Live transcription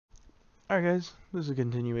Alright guys, this is a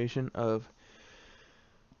continuation of...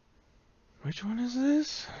 Which one is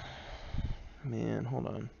this? Man, hold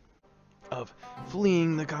on. Of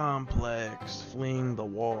fleeing the complex, fleeing the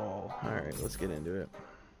wall. Alright, let's get into it.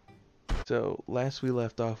 So, last we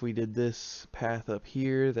left off, we did this path up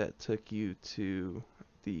here that took you to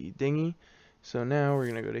the dinghy. So now we're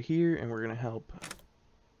going to go to here and we're going to help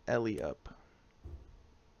Ellie up.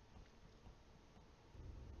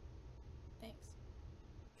 Thanks.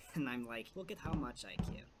 And I'm like, look at how much I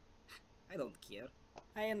care. I don't care.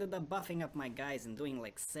 I ended up buffing up my guys and doing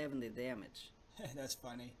like 70 damage. That's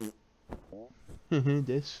funny.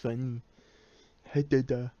 That's funny.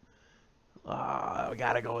 Ah, we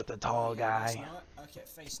gotta go with the tall guy. I kept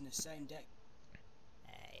facing the same deck.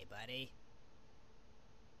 Hey, buddy.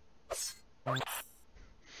 I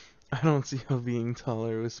don't see how being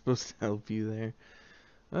taller was supposed to help you there.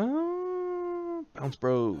 Bounce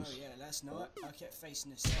Bros. Oh yeah, last night I kept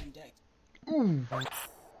facing the same deck. Ooh.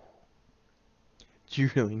 Do you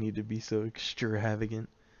really need to be so extravagant?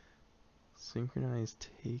 Synchronized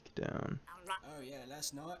takedown. Oh yeah,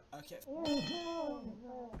 last night I kept...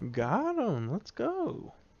 Got him. Let's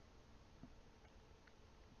go.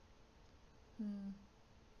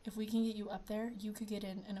 If we can get you up there, you could get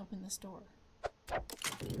in and open this door.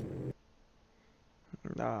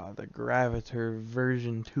 Ah, the Gravitor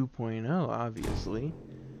version 2.0, obviously.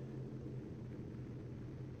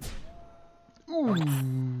 Ooh.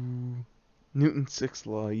 Newton's sixth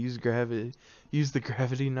law. Use the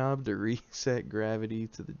gravity knob to reset gravity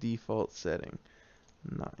to the default setting.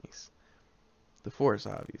 Nice. The force,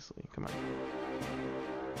 obviously. Come on.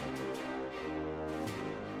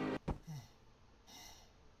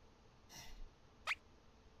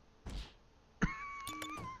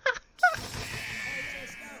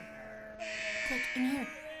 Quick, in here.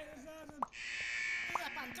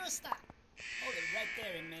 Hold it right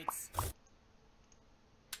there, inmates.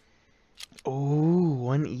 Oh,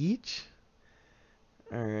 one each?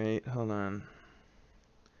 Alright, hold on.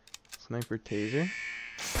 Sniper taser.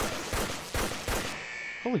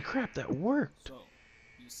 Holy crap, that worked! So,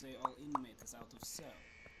 you say all inmates is out of cell.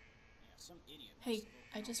 Yeah, some idiot. Hey,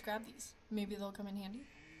 I just grabbed these. Maybe they'll come in handy. Are we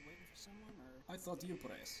waiting for someone, or...? I thought you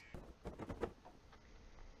press.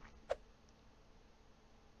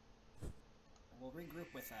 We'll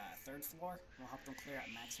regroup with third floor. We'll help them clear out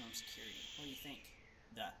maximum security. What do you think?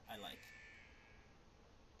 Duh, I like.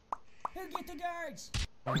 Who get the guards?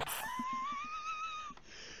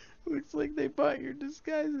 Looks like they bought your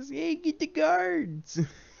disguises. Hey, get the guards!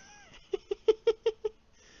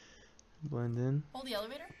 Blend in. Hold the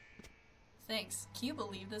elevator. Thanks. Can you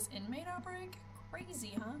believe this inmate outbreak?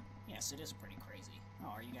 Crazy, huh? Yes, it is pretty crazy. Oh,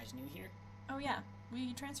 are you guys new here? Oh yeah,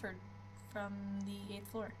 we transferred from the 8th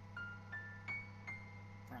floor.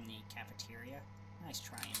 From the cafeteria? Nice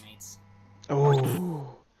try, inmates.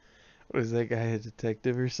 Oh! What is that guy, a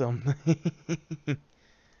detective or something? We'll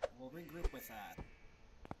regroup with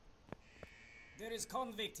There is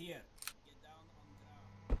convict here. Get down on ground.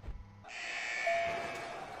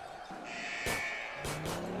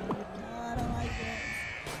 I don't like this.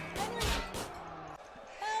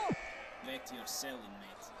 Help! Back to your cell,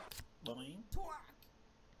 inmate. Boing.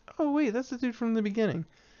 Oh wait, that's the dude from the beginning.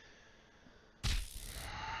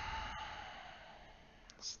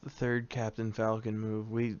 It's the third Captain Falcon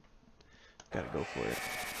move. We gotta go for it.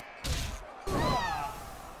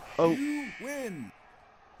 Oh! You win!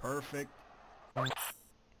 Perfect.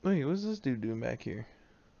 Wait, what's this dude doing back here?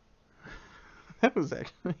 That was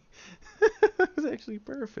actually... that was actually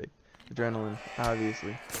perfect. Adrenaline,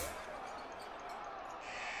 obviously.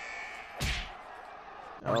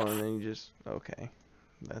 Oh, and then you just... Okay.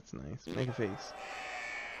 That's nice. Make a face.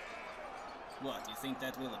 What, you think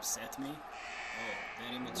that will upset me? Oh,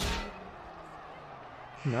 very much.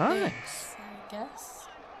 Nice! Thanks, I guess.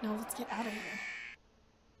 Now let's get out of here.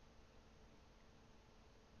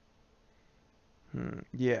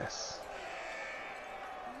 Yes.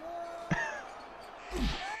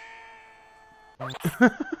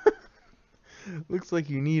 Looks like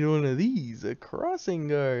you need one of these. A crossing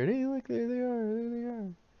guard. Hey, look, there they are. There they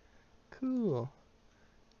are. Cool.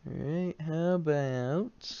 Alright, how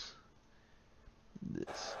about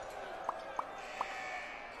this?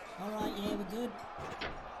 Alright, yeah, we're good.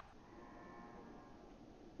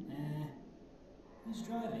 Who's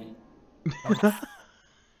driving?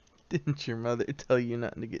 Didn't your mother tell you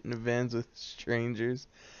not to get in vans with strangers?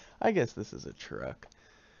 I guess this is a truck.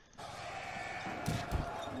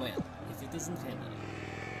 Well, if it isn't Henry.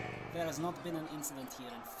 There has not been an incident here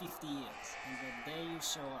in 50 years, and the day you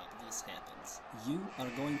show up, this happens. You are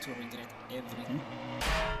going to regret everything.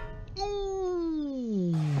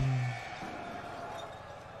 Ooh.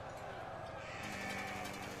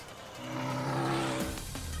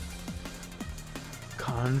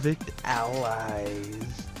 convict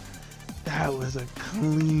allies. That was a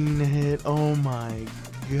clean hit. Oh my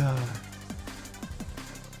god.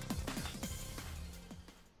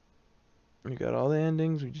 We got all the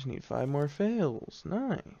endings. We just need 5 more fails.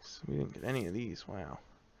 Nice. We didn't get any of these. Wow.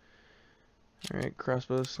 Alright,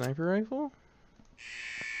 crossbow sniper rifle.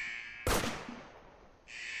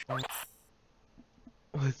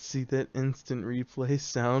 Let's see that instant replay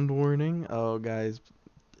sound warning. Oh, guys.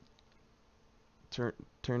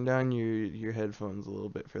 Turn down your headphones a little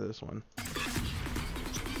bit for this one.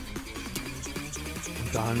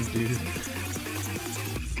 Don dude.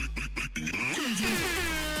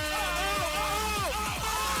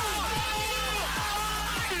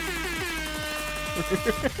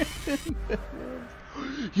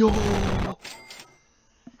 Yo.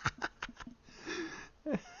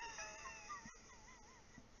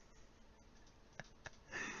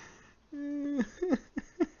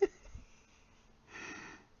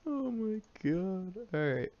 Oh my god.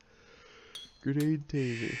 Alright. Grenade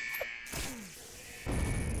taser.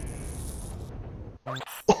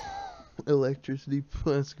 Electricity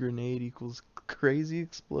plus grenade equals crazy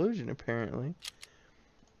explosion, apparently.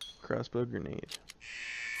 Crossbow grenade.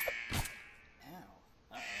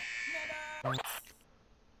 Ow. Uh-oh.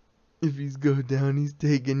 If he's go down, he's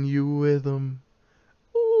taking you with him.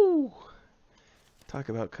 Ooh. Talk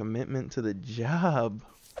about commitment to the job.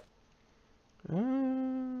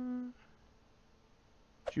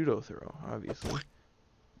 Judo throw, obviously.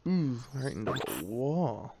 Ooh, right into the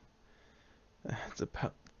wall. That's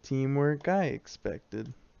about teamwork I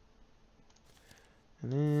expected.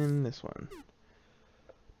 And then this one.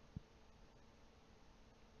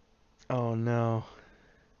 Oh no.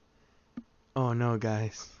 Oh no,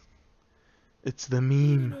 guys. It's the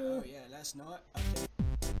meme. Oh yeah, last night.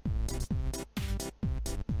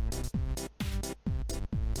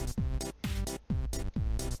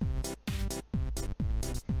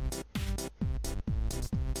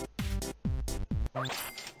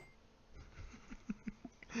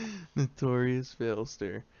 Notorious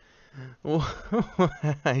failster.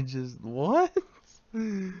 I just what?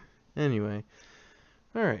 Anyway,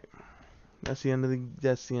 all right. That's the end of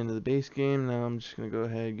the base game. Now I'm just gonna go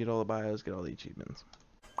ahead and get all the bios, get all the achievements.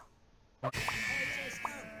 Quick,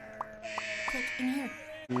 in here.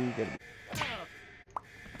 We gotta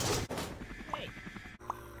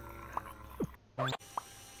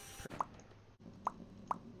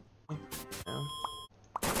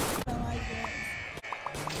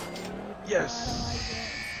Yes!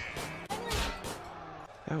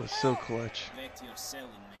 That was so clutch. Back to your cell in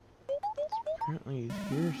me. Apparently he's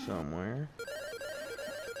here somewhere.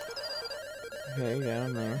 Okay, got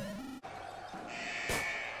him there.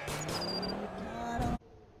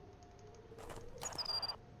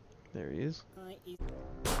 There he is.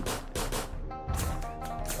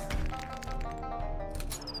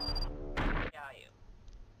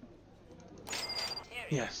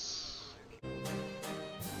 Yes.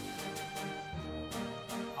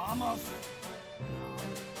 I'm off.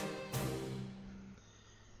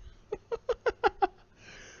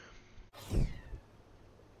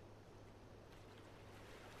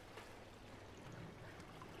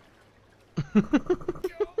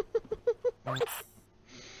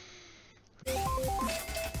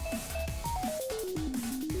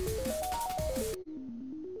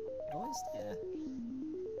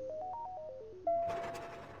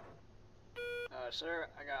 Sir,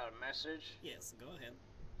 I got a message. Yes, go ahead.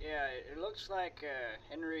 Yeah, it looks like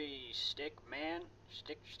Henry Stickmin.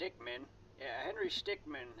 Yeah, Henry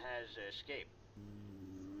Stickmin has escaped.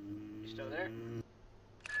 You still there?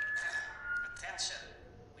 Attention!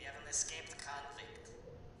 We have an escaped convict.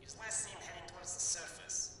 He was last seen heading towards the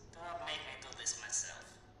surface. Don't make me do this myself.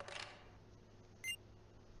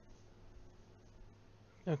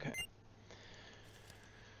 Okay.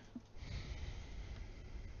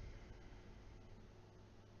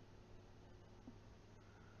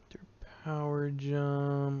 Power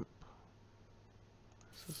jump.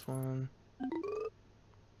 What's this one?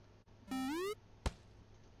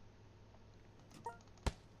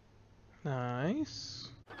 Nice.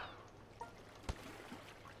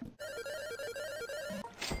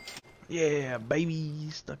 Yeah,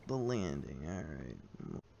 baby, stuck the landing. All right.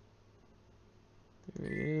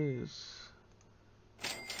 There he is.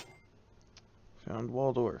 Found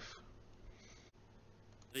Waldorf.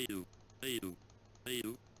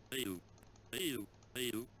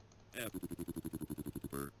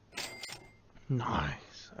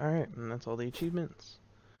 Nice. Alright, and that's all the achievements.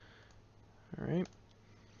 Alright.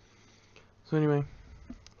 So anyway,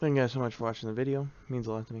 thank you guys so much for watching the video. It means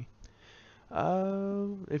a lot to me.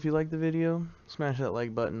 If you like the video, smash that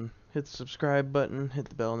like button.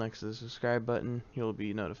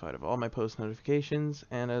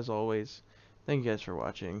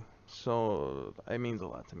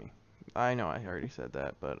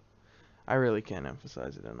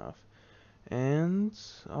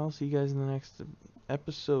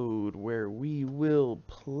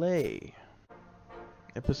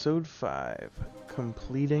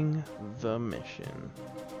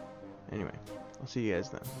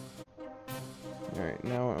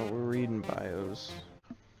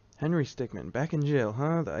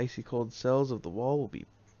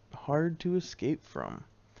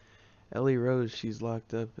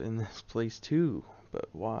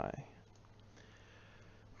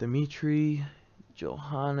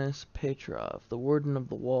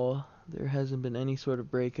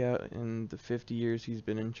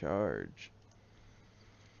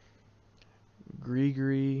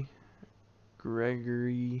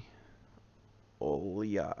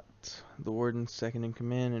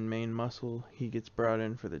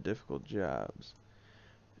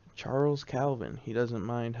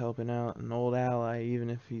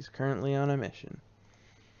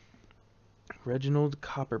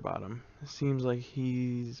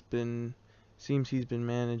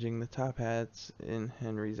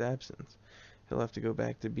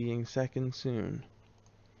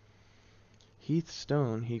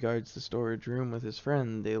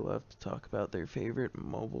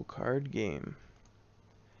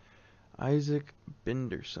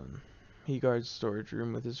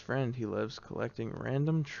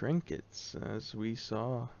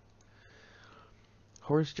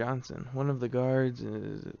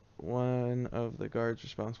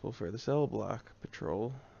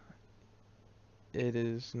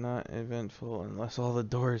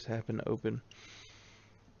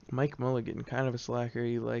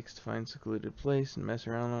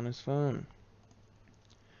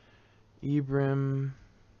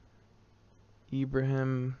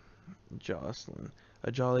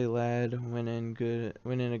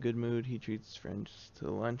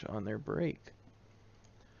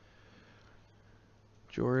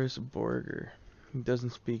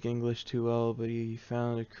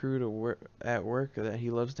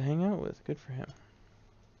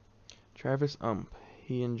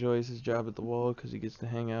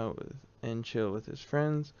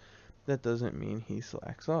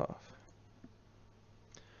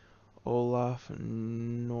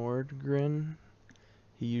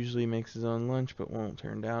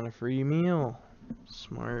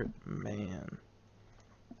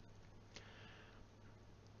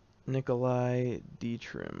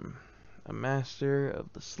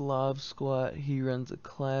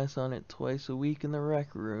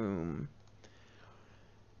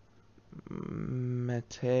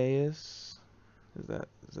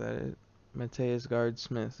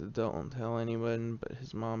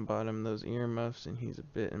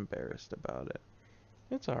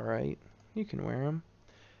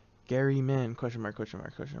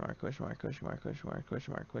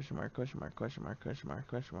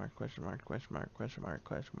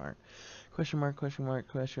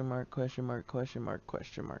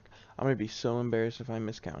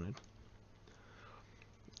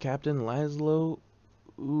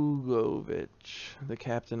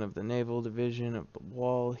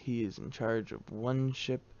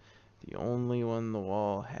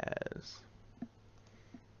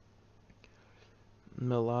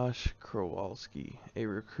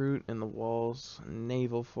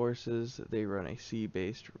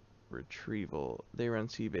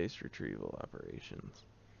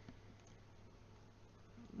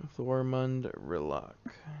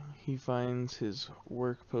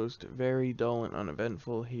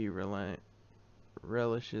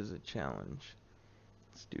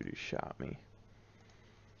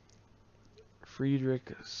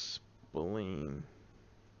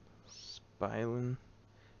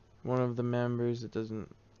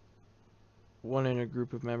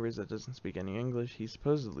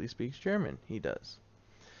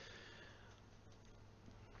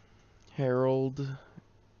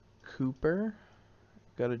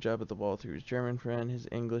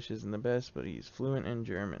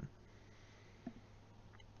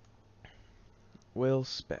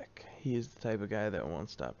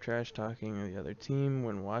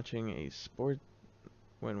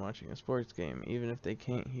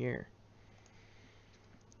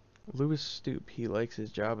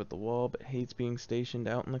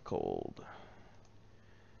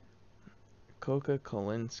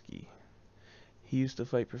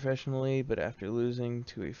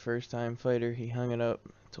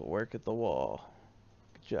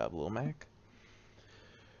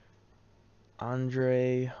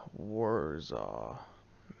 Andrei Warsaw.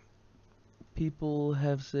 People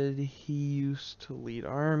have said he used to lead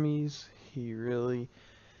armies. He really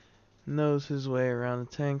knows his way around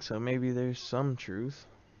the tank, so maybe there's some truth.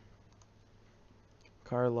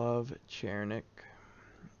 Karlov Chernik,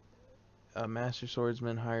 a master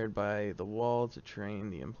swordsman hired by the Wall to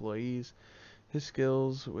train the employees. His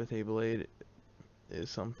skills with a blade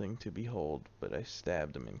is something to behold, but I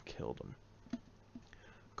stabbed him and killed him.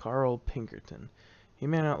 Carl Pinkerton. He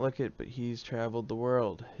may not look it, but he's traveled the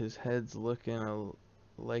world. His head's looking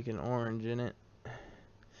like an orange in it.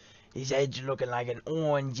 His head's looking like an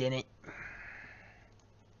orange in it.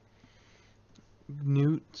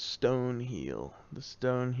 Knut Stoneheel. The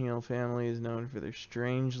Stoneheel family is known for their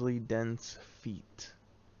strangely dense feet.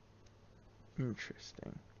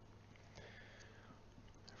 Interesting.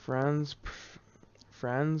 Franz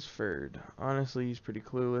Ferd. Honestly, he's pretty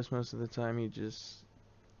clueless most of the time.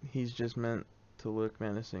 He's just meant to look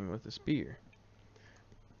menacing with a spear.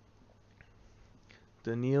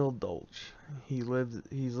 Daniil Dolch. He's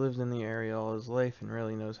lived in the area all his life and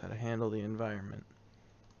really knows how to handle the environment.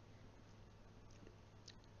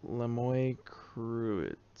 Lemoy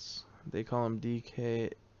Kruitz. They call him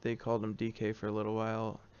DK. They called him DK for a little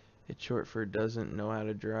while. It's short for doesn't know how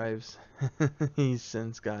to drive. He's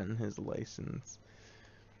since gotten his license.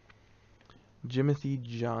 Jimothy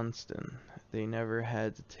Johnston. They never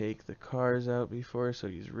had to take the cars out before, so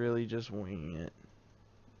he's really just winging it.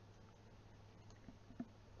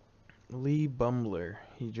 Lee Bumbler.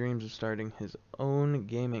 He dreams of starting his own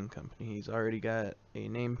gaming company. He's already got a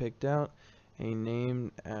name picked out,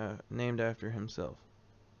 named after himself.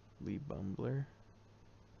 Lee Bumbler.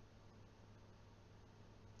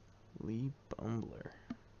 Lee Bumbler.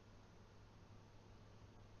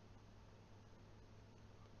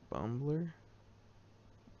 Bumbler?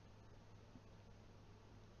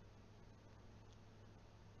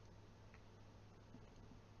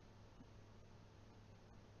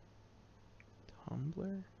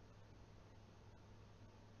 Tumblr?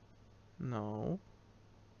 No.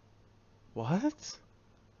 What?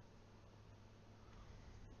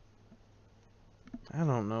 I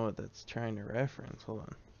don't know what that's trying to reference. Hold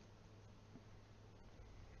on.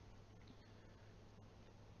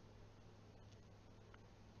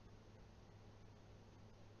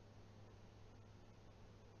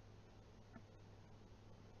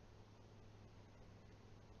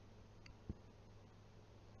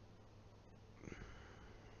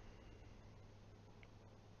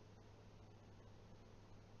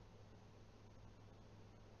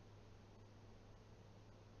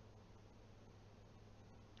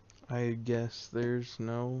 I guess there's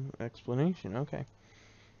no explanation. Okay.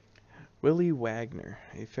 Willie Wagner,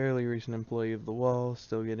 a fairly recent employee of the Wall,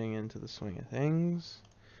 still getting into the swing of things.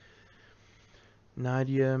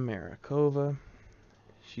 Nadia Marakova.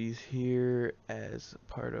 She's here as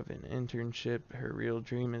part of an internship. Her real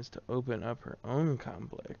dream is to open up her own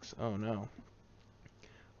complex. Oh no.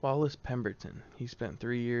 Wallace Pemberton. He spent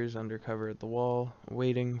 3 years undercover at the Wall,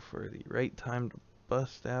 waiting for the right time to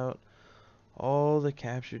bust out all the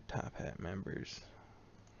captured Top Hat members.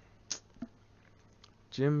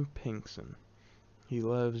 Jim Pinkson. He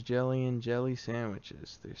loves jelly and jelly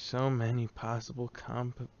sandwiches. There's so many possible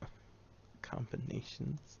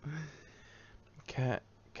combinations.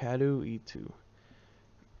 Kadu Itu.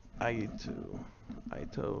 Ito.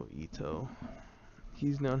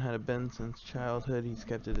 He's known how to bend since childhood. He's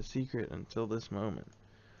kept it a secret until this moment.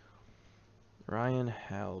 Ryan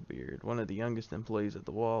Halbeard, one of the youngest employees at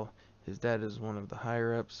the Wall. His dad is one of the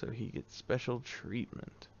higher-ups, so he gets special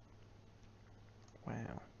treatment.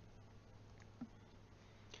 Wow.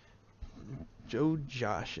 Joe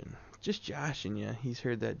Joshin. Just Joshin, yeah. He's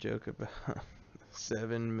heard that joke about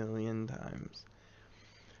 7 million times.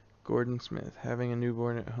 Gordon Smith. Having a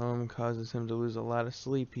newborn at home causes him to lose a lot of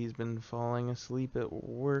sleep. He's been falling asleep at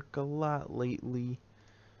work a lot lately.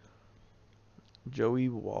 Joey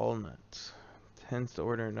Walnuts. Tends to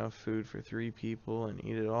order enough food for 3 people and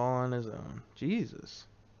eat it all on his own. Jesus.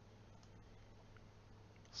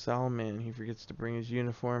 Salman. He forgets to bring his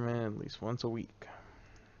uniform in at least once a week.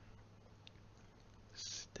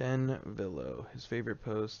 Sten Villo. His favorite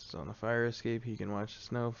post is on the fire escape. He can watch the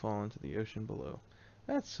snow fall into the ocean below.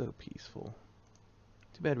 That's so peaceful.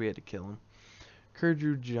 Too bad we had to kill him.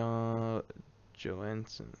 Kurdru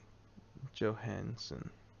Johansson.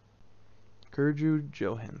 Kurdru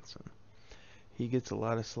Johansson. He gets a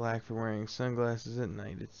lot of slack for wearing sunglasses at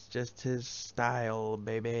night. It's just his style,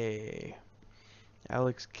 baby.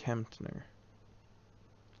 Alex Kemptner.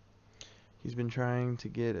 He's been trying to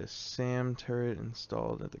get a SAM turret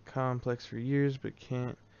installed at the complex for years, but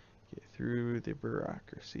can't get through the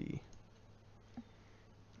bureaucracy.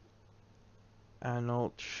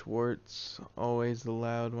 Arnold Schwartz, always the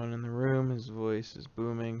loud one in the room. His voice is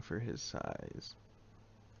booming for his size.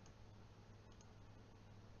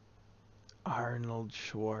 Arnold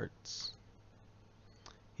Schwartz.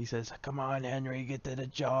 He says, "Come on, Henry, get to the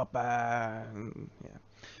chopper." Yeah.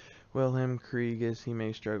 Wilhelm Krieges, he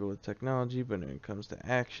may struggle with technology, but when it comes to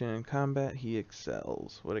action and combat, he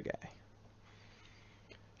excels. What a guy.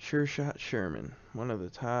 Sure Shot Sherman, one of the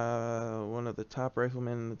top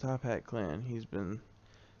riflemen in the Top Hat clan.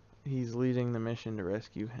 He's leading the mission to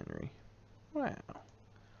rescue Henry. Wow.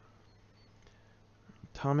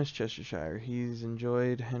 Thomas Chestershire, he's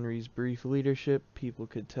enjoyed Henry's brief leadership. People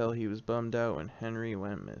could tell he was bummed out when Henry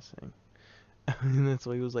went missing. And that's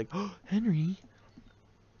why he was like, "Oh, Henry."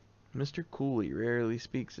 Mr. Cooley rarely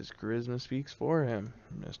speaks. His charisma speaks for him.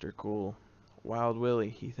 Mr. Cool. Wild Willie,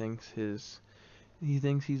 he thinks he's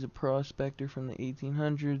a prospector from the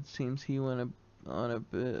 1800s. Seems he went on a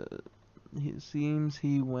bit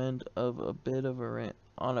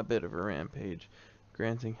on a bit of a rampage,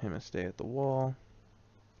 granting him a stay at the wall.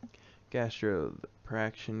 Gastro, the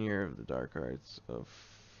practitioner of the dark arts of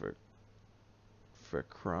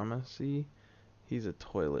phreachromancy. He's a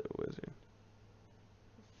toilet wizard.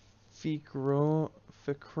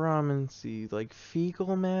 Phreachromancy, like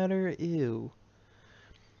fecal matter? Ew.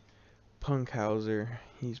 Punkhauser,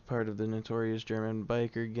 he's part of the notorious German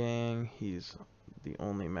biker gang. He's the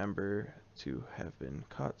only member to have been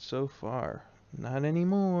caught so far. Not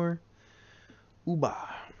anymore. Uba.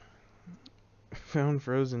 Found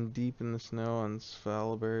frozen deep in the snow on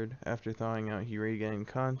Svalbard. After thawing out, he regained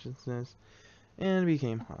consciousness and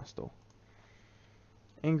became hostile.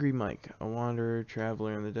 Angry Mike, a wanderer,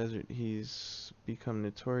 traveler in the desert. He's become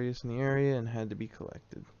notorious in the area and had to be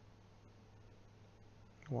collected.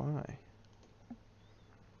 Why?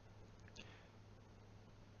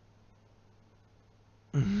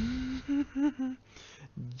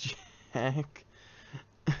 Jack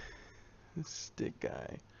Stick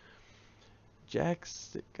Guy. Jack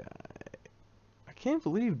Stick Guy. I can't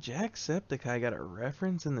believe Jacksepticeye got a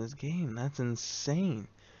reference in this game. That's insane.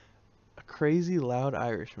 A crazy loud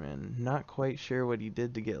Irishman. Not quite sure what he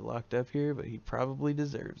did to get locked up here, but he probably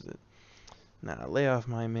deserves it. Nah, lay off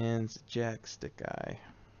my man's Jacksepticeye.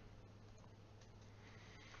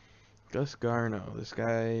 Gus Garno. This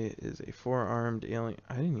guy is a four-armed alien.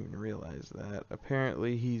 I didn't even realize that.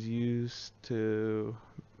 Apparently he used to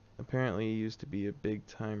be a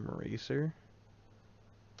big-time racer.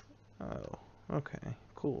 Oh, okay,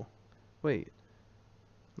 cool. Wait,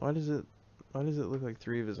 why does it look like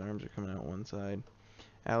three of his arms are coming out one side?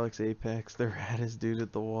 Alex Apex, the raddest dude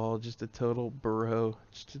at the wall, just a total bro,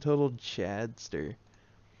 just a total chadster.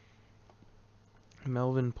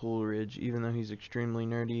 Melvin Poolridge, even though he's extremely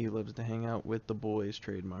nerdy, he loves to hang out with the boys,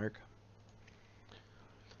 trademark.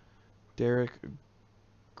 Derek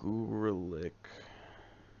Gurlick.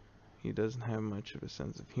 He doesn't have much of a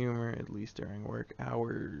sense of humor, at least during work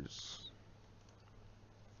hours.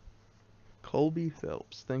 Colby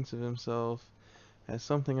Phelps thinks of himself as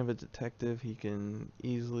something of a detective. He can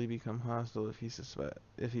easily become hostile if he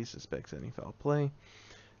suspects any foul play.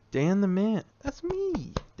 Dan the Man. That's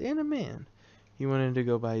me. Dan the Man. He wanted to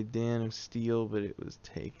go by Dan of Steel, but it was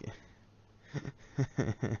taken.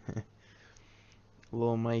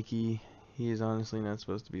 Little Mikey. He is honestly not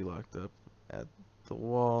supposed to be locked up at the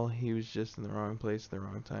wall. He was just in the wrong place at the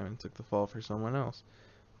wrong time and took the fall for someone else.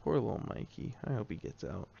 Poor little Mikey. I hope he gets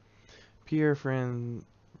out. Pierre Francoisi.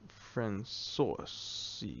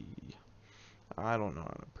 I don't know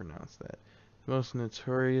how to pronounce that. The most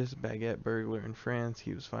notorious baguette burglar in France.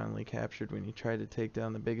 He was finally captured when he tried to take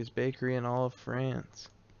down the biggest bakery in all of France.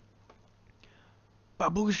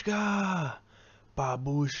 Babushka!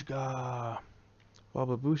 Babushka! While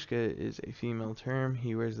babushka is a female term,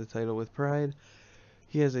 he wears the title with pride.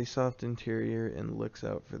 He has a soft interior and looks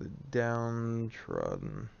out for the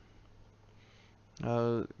downtrodden.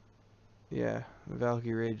 Yeah,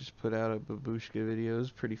 Valkyrie just put out a babushka video. It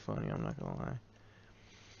was pretty funny, I'm not gonna lie.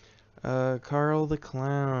 Carl the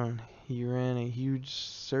Clown. He ran a huge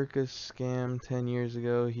circus scam 10 years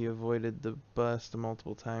ago. He avoided the bust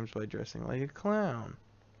multiple times by dressing like a clown.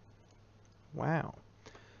 Wow.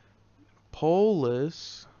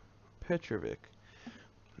 Polis Petrovic.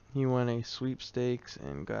 He won a sweepstakes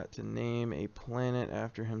and got to name a planet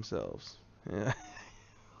after himself.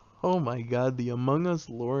 Oh my god, the Among Us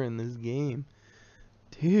lore in this game.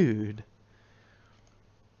 Dude.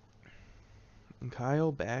 And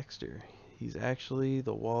Kyle Baxter. He's actually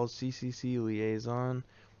the Wall's CCC liaison.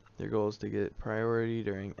 Their goal is to get priority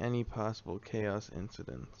during any possible chaos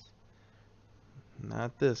incidents.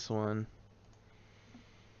 Not this one.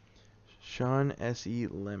 Sean S.E.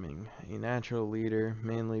 Lemming, a natural leader,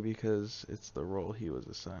 mainly because it's the role he was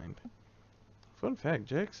assigned. Fun fact,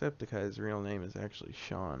 Jacksepticeye's real name is actually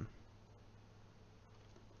Sean.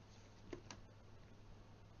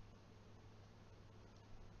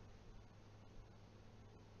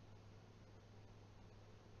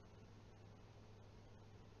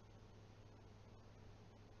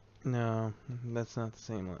 No, that's not the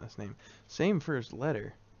same last name. Same first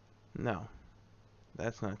letter. No,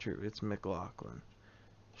 that's not true. It's McLaughlin.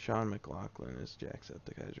 Sean McLaughlin is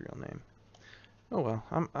Jacksepticeye's real name. Oh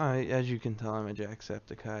well, as you can tell, I'm a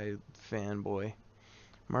Jacksepticeye fanboy.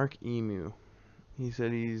 Mark Emu. He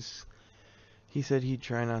said he'd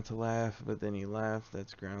try not to laugh, but then he laughed.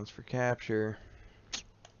 That's grounds for capture.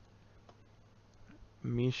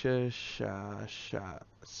 Misha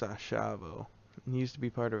Sashavo. He used to be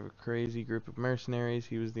part of a crazy group of mercenaries.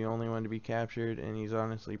 He was the only one to be captured, and he's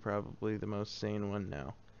honestly probably the most sane one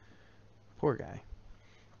now. Poor guy.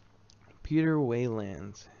 Peter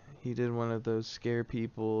Waylands. He did one of those scare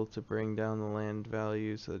people to bring down the land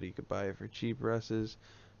value so that he could buy it for cheap Russes,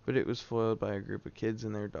 but it was foiled by a group of kids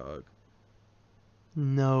and their dog.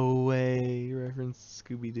 No way, reference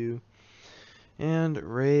Scooby-Doo. And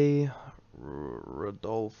Ray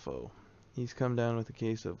Rodolfo. He's come down with a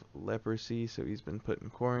case of leprosy, so he's been put in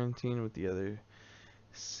quarantine with the other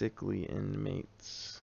sickly inmates.